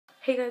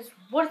Hey guys,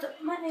 what's up?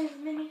 My name is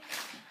Minnie.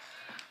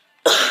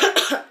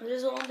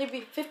 This will only be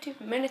 15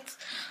 minutes.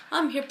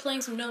 I'm here playing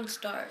some Don't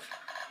Starve.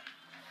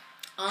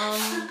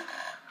 I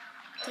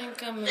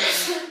think I'm gonna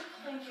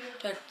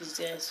attack these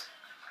guys.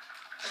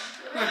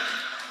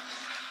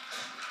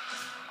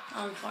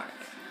 I'm fine.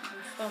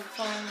 I'm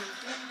fine.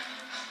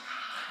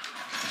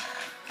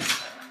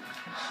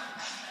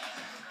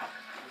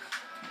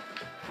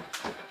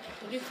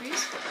 Did he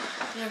freeze?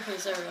 No,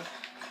 freeze. There we go.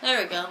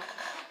 There we go.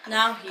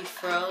 Now he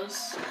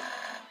froze.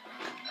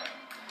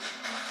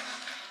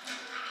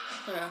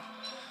 There we go.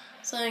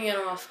 So I get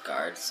him off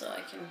guard so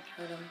I can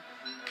hurt him.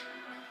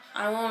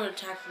 I won't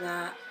attack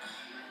that.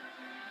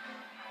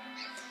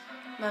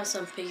 I have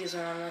some piggies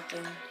around that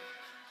thing. I'm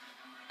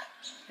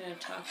gonna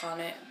attack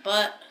on it,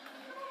 but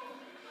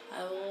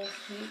I will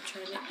keep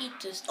trying to eat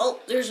this.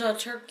 Oh, there's a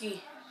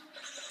turkey.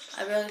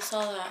 I barely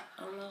saw that.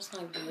 Oh, no, that's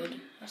not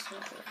good. That's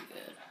not very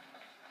good.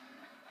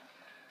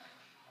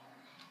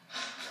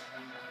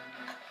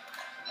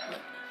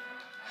 What?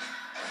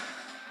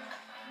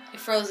 It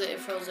froze it. It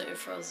froze it. It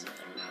froze it.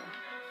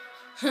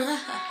 I don't know.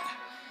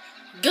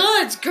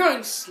 Good. It's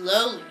growing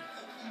slowly.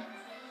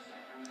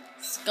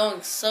 It's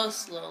going so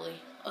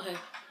slowly. Okay.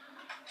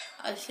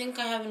 I think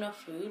I have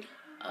enough food.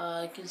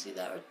 I can see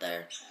that right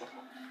there.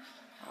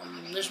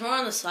 There's more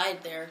on the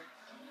side there.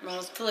 No,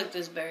 let's collect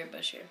this berry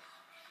bush here.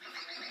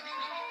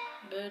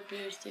 Bad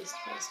berries taste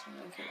best.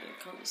 Okay, they're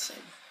called the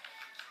same.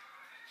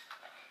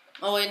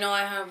 Oh wait, no,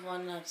 I have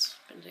one that's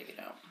been taken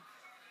out.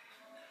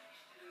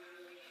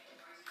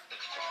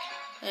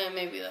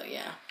 Maybe though,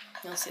 yeah.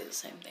 They'll say the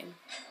same thing.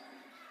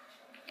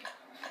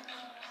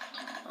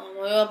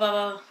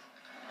 Oh,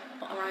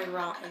 I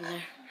rot in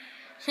there.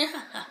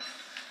 I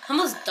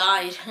almost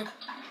died.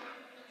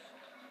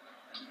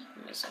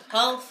 Some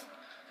health.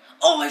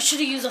 Oh, I should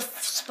have used a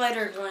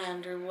spider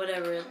gland or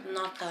whatever.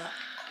 Not that.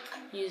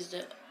 Used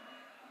it.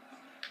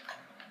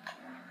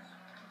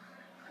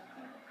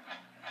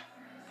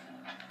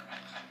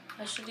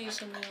 I should use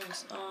something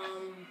else.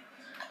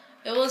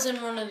 It was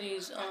in one of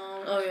these.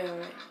 Oh yeah,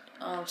 right.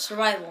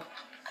 Survival.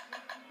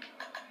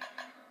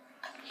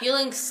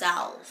 Healing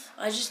salve.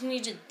 I just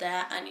needed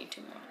that. I need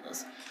 2 more of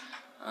those.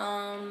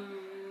 I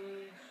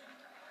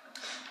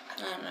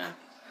don't know.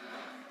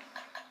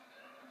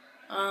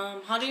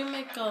 How do you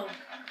make a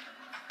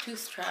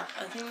tooth trap?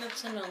 I think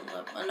that's in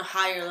a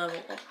higher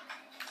level.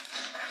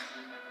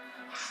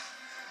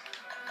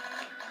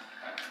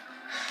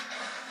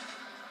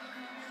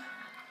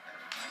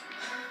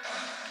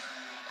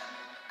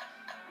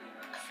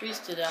 Freeze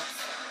to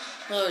death.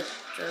 Oh,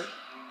 dirt.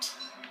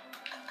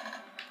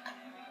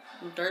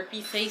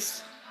 Derpy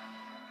face.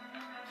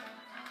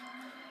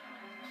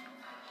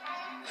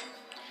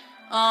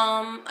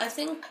 I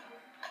think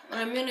what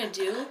I'm gonna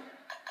do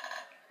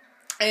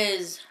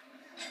is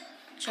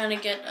trying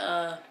to get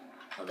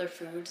other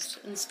foods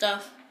and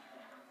stuff,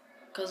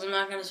 because I'm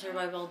not gonna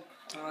survive all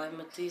the time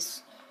with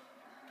these.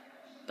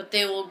 But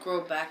they will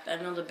grow back. I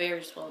know the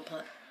berries will,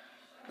 but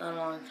not a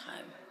long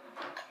time.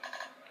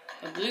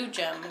 A blue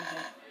gem.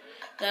 Okay.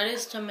 That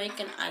is to make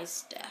an ice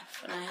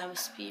staff, and I have a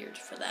spear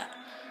for that.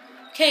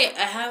 Okay,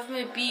 I have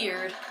my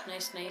beard.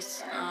 Nice.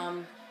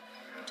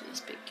 Do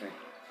this picture.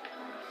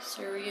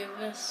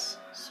 Service.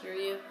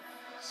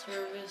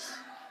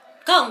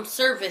 Call him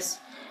Service.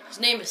 His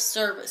name is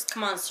Service.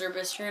 Come on,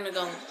 Service. You're gonna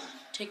go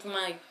take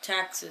my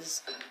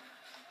taxes.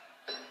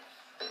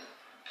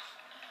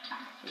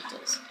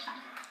 Let's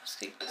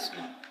take this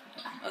one.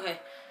 Okay.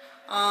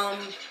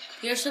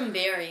 Here's some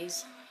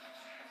berries.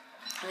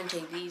 I'm gonna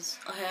take these.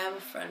 I have a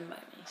friend by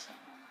me.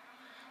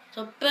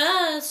 So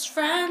best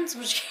friends.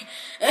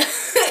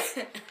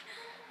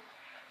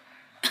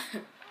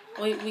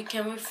 Wait,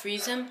 can we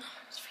freeze him?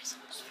 Let's freeze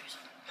him.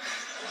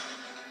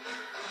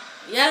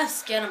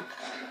 Yes, get him.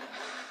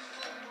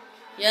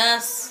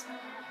 Yes.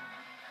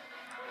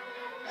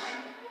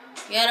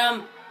 Get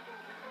him.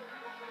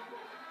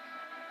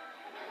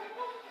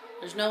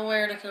 There's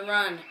nowhere to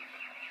run.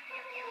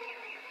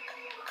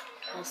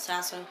 Oh,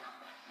 Sasso.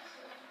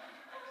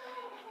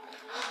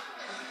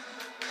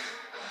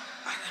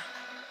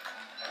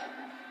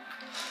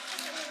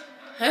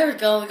 There we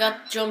go. We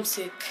got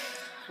Jumpsick.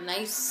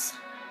 Nice.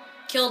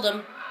 Killed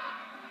him.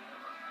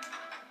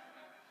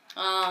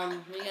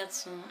 We got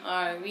some.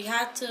 Alright, we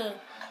had to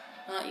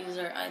not use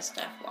our ice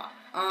staff a lot.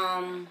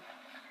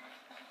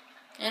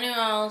 Anyone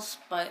else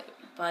buy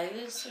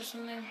this or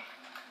something?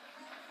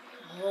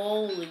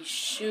 Holy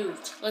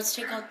shoot. Let's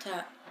take out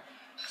that.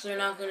 Because they're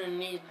not going to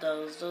need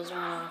those. Those are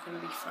not going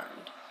to be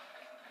farmed.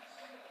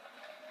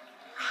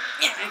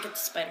 Yeah, I get the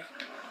spider.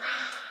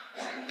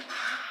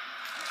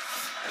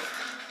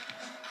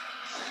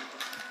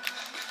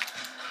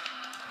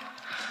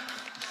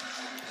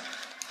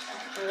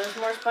 Oh, there's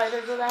more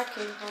spiders where that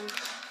came from.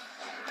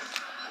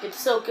 Get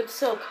silk.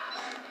 Oh,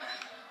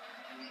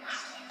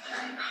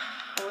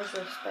 where's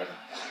the spider?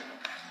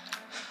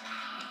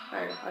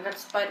 Alright, I got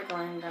spider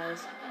gland,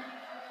 guys.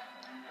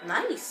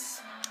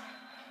 Nice.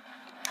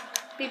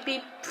 Beep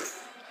beep.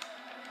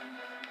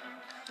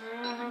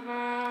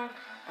 No.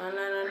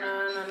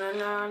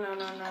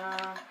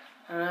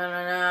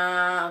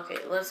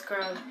 let's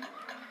grab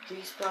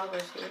these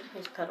flowers here,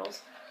 these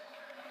petals.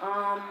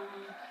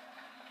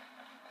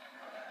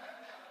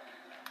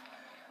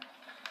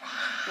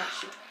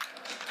 Shoot.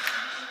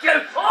 Get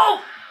him!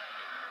 Oh!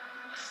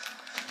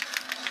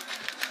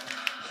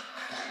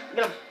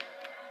 Get him.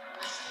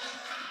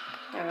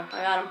 There we go,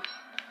 I got him.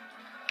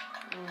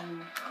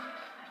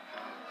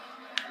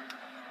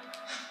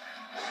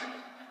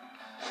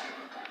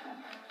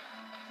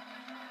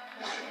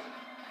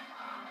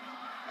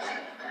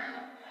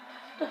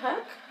 What the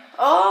heck?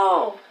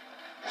 Oh!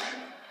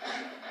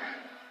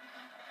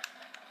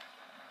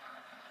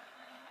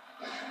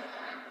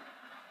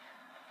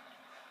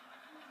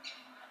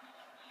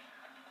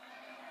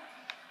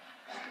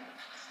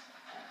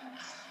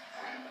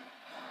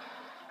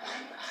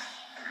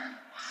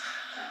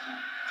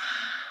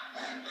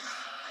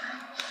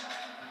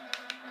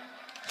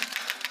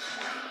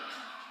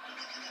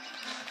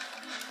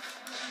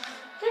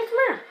 Hey, come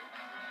here.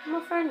 I'm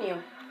gonna friend you.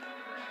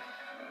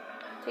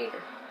 Take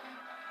her.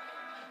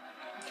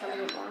 I'm trying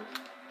to get more.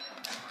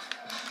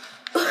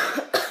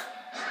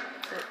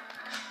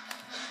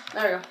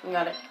 There we go. We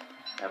got it.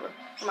 There we go.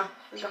 Come on.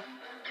 Let's go.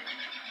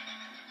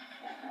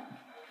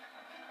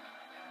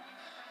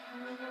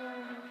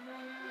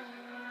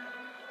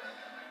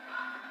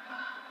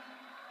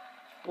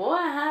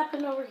 What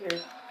happened over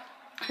here?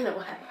 I know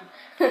what happened.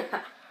 Let's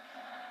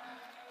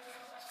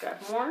grab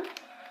more.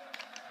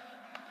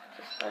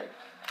 Just like.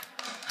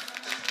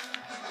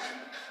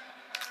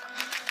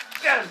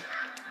 Got him!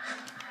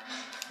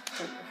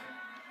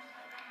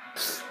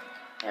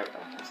 There we go.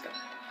 Let's go.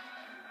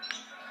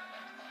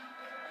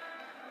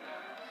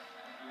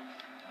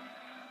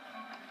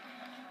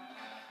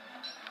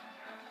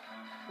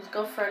 Let's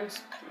go friend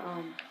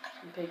some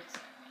pigs.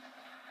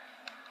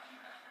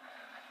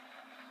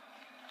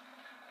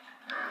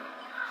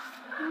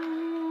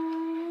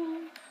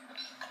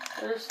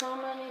 There's so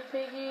many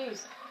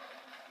piggies.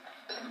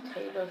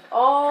 Potatoes.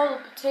 Oh,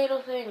 the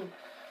potato thing.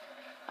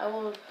 I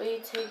will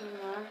be taking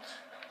that.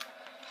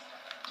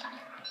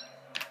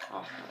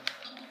 Oh,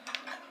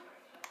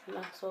 no.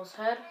 Maxwell's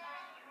head.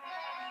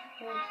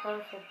 Oh,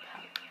 colorful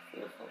pack.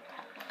 Beautiful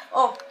pack.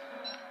 Oh!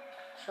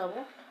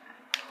 Shovel.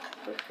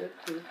 Good, good,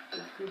 good,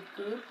 good, good,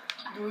 good.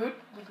 Good,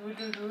 good,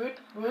 good, good,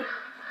 good.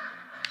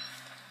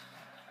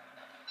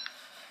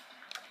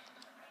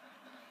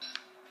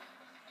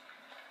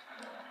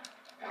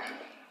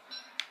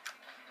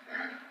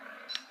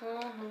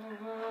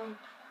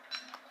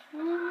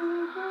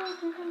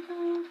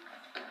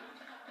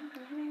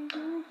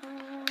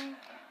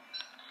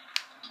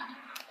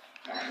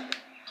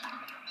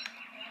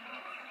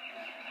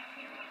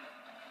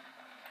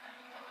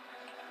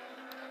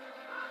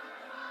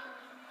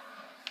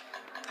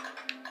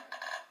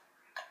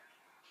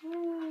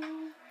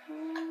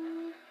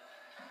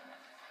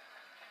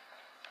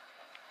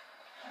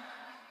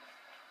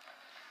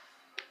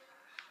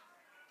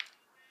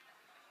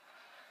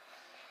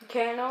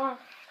 Okay, no,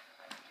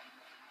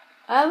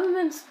 I haven't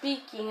been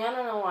speaking. I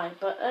don't know why,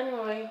 but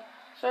anyway,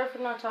 sorry for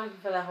not talking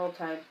for that whole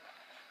time.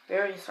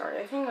 Very sorry.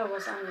 I think I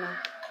was on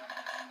that.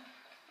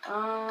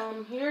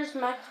 Here's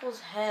Maxwell's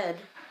head.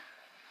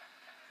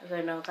 As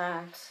I know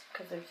that,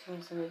 because I've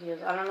seen some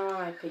videos. I don't know where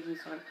my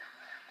piggies went.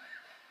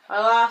 I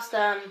lost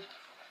them.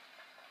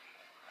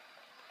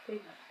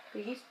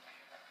 Piggies?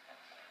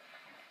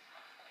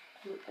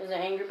 Is it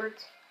Angry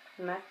Birds?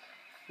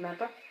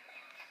 Mappa?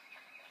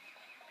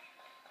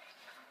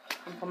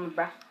 I'm coming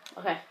back.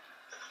 Okay.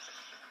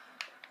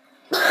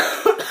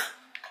 Okay,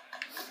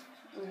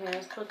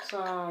 let's put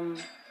some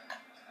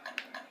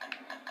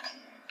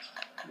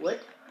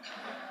wood.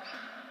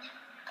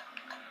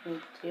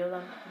 Steal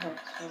them. Okay,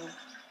 so.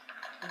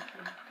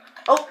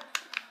 Oh!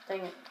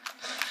 Dang it.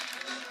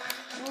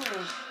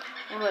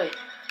 Oh, wait.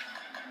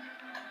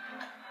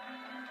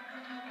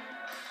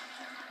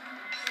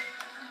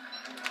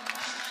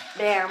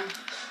 Damn.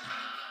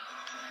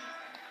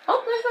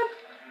 Oh, there's one.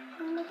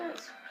 Oh my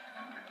goodness.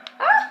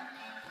 Ah!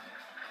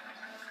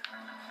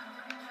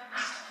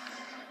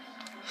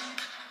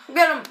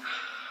 Get him!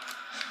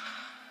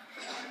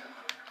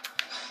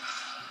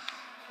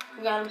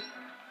 Got him.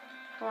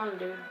 Come on,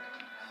 dude.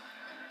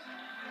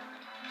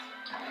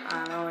 I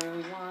don't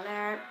even want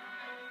it.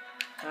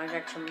 Can I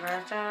get some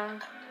better?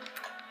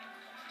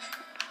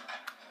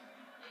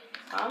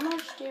 How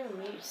much do you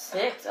need?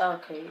 6?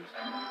 Okay.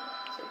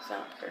 6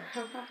 out there.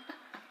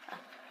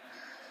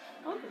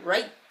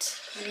 Alright.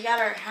 We got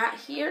our hat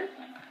here.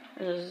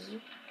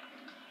 Okay,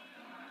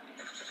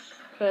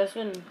 it's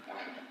been...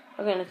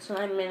 Okay, it's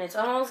 9 minutes.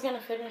 I'm almost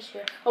gonna finish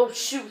here. Oh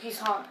shoot, he's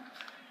hot.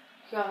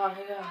 He got hot,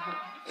 he got hot.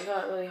 He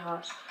got really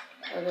hot.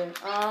 Okay,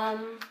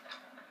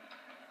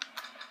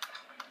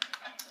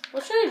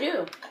 what should I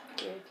do?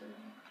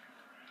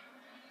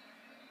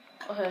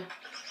 Okay.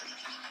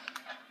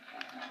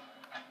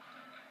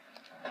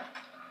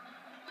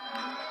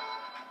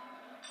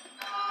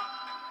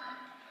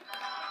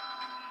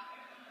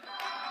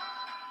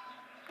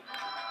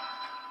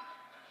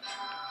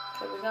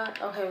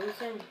 Okay, we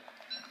can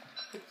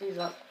pick these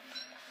up.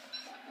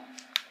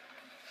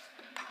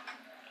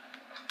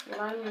 what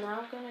I'm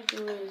now gonna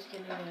do is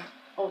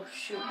oh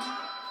shoot.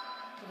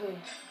 Okay,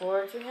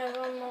 boards we have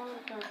on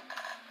the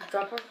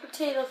drop our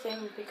potato thing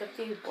and pick up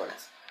these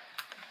boards.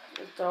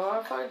 We'll throw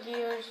off our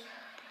gears,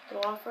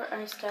 throw off our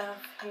ice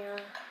staff here,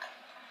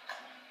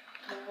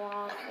 throw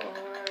off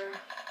our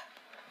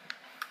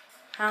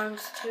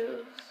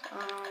houndstooth,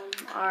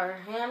 our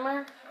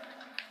hammer,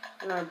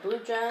 and our blue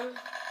gem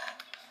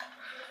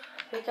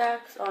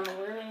pickaxe. We're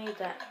gonna need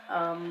that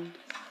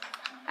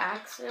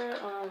axe there.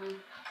 Oh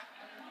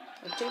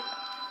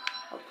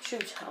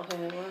shoot!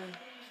 Okay,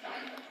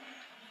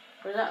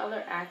 where's that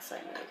other axe I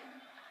made?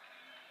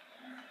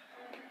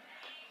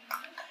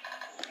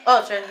 Oh,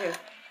 it's right here.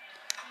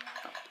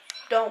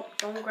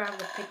 Don't grab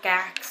the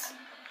pickaxe.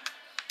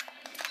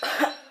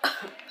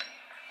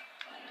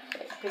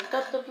 Okay, picked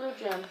up the blue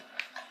gem.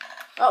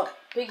 Oh,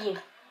 piggy.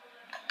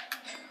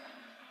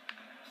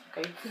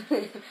 Okay.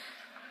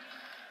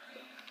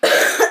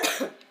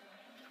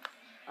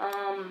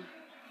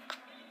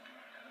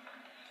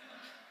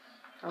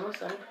 Almost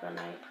done for the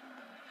night.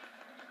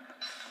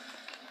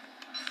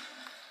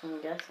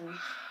 I'm guessing.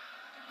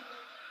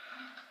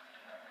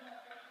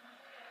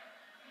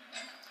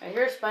 I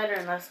hear a spider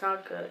and that's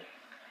not good.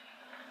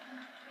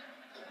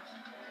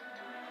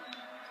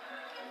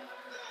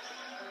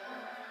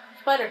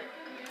 Spider!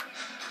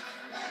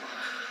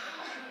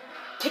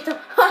 Get them!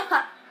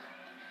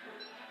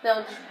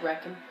 They'll just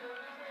wreck him.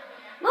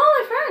 No,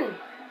 my friend!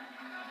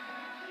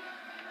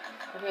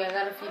 Okay, I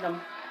gotta feed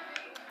them.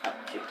 Oh,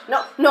 shoot.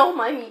 No,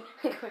 my meat.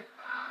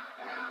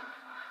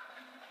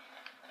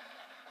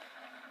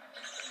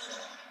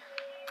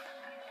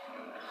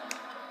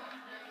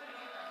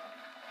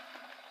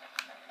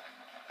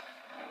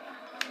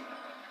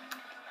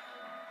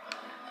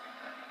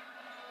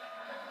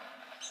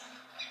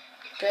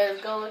 Okay,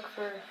 let's go look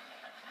for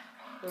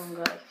room,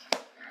 guys.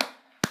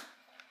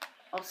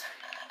 Oh, sorry.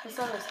 It's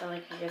not a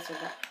stomach, you guys are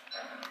that.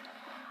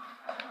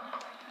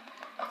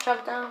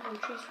 Chop down some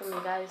trees for me,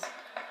 guys.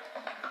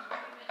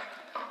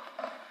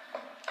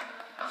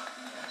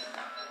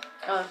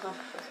 Oh, it's not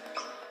this.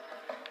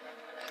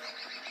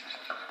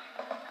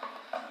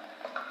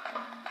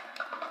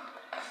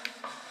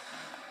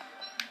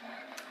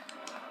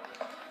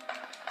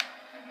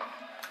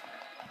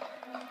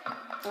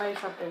 Oh, you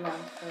chopped it down.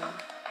 Yeah.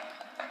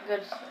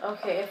 Good.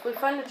 Okay, if we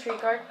find a tree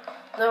guard,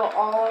 they'll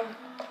all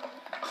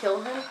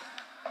kill him,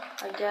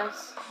 I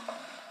guess.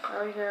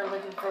 Over here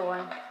looking for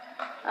one.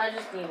 I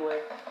just need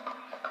wood.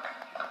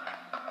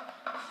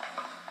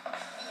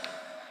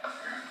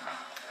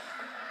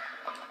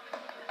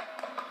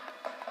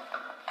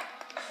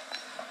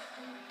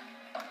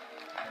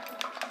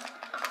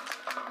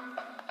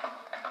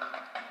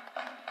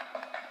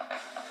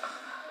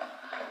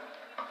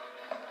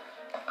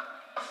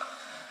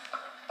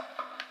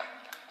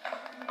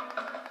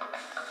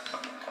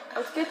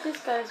 Let's get this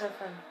guy as our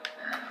friend.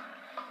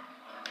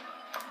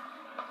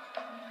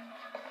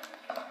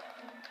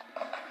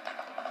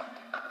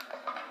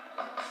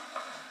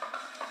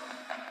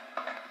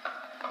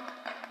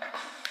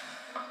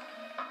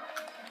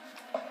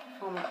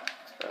 Oh my,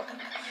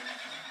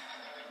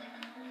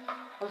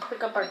 let's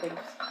pick up our things.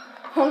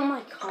 Oh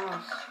my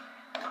gosh.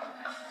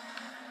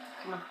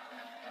 Come on.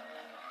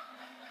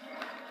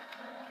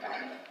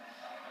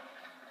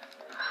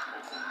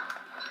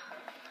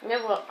 We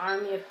have an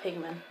army of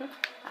pigmen.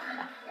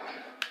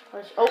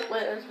 Oh,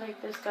 wait, let's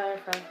make this guy our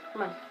friend.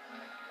 Come on.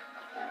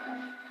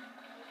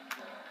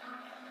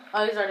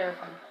 Oh, he's already our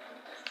friend.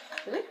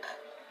 Is he?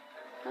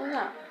 How's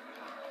that?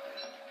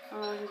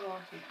 Oh, he's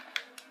walking.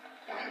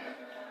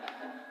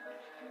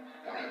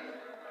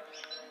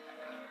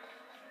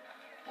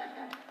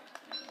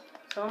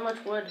 So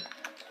much wood.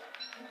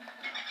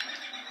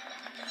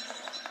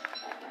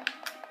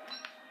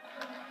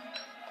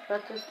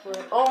 Got this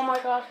wood. Oh my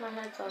gosh, my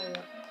head's already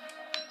up.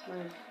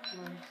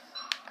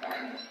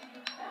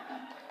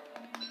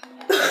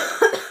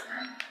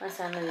 My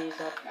sanity's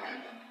up.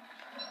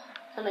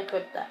 I'm gonna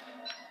equip that.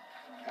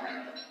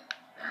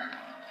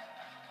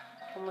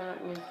 I'm gonna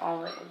use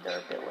all the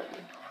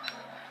durability.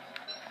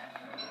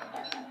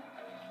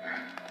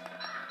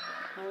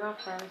 I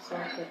got friends so I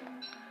could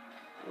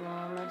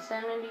lower my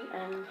sanity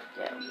and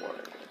get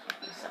warriors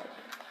inside.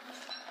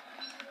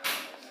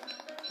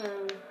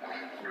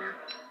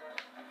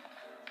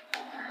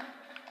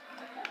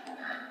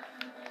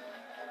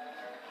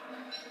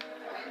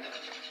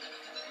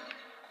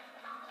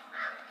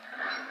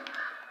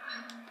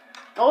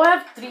 Oh, I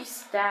have 3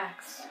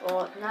 stacks.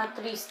 Well, not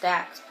 3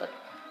 stacks, but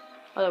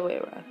other way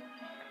around.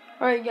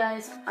 Alright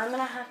guys, I'm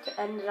gonna have to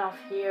end it off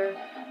here.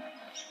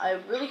 I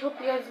really hope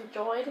you guys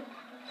enjoyed.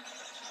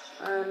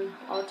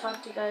 I'll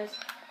talk to you guys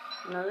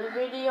in another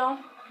video.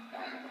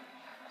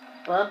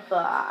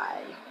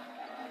 Bye-bye.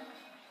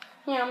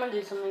 Yeah, I'm gonna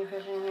do something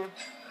fishing here.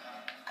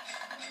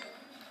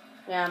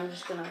 Yeah, I'm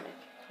just gonna make it.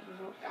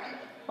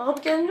 I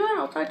hope you guys enjoyed.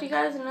 I'll talk to you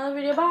guys in another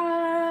video.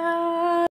 Bye!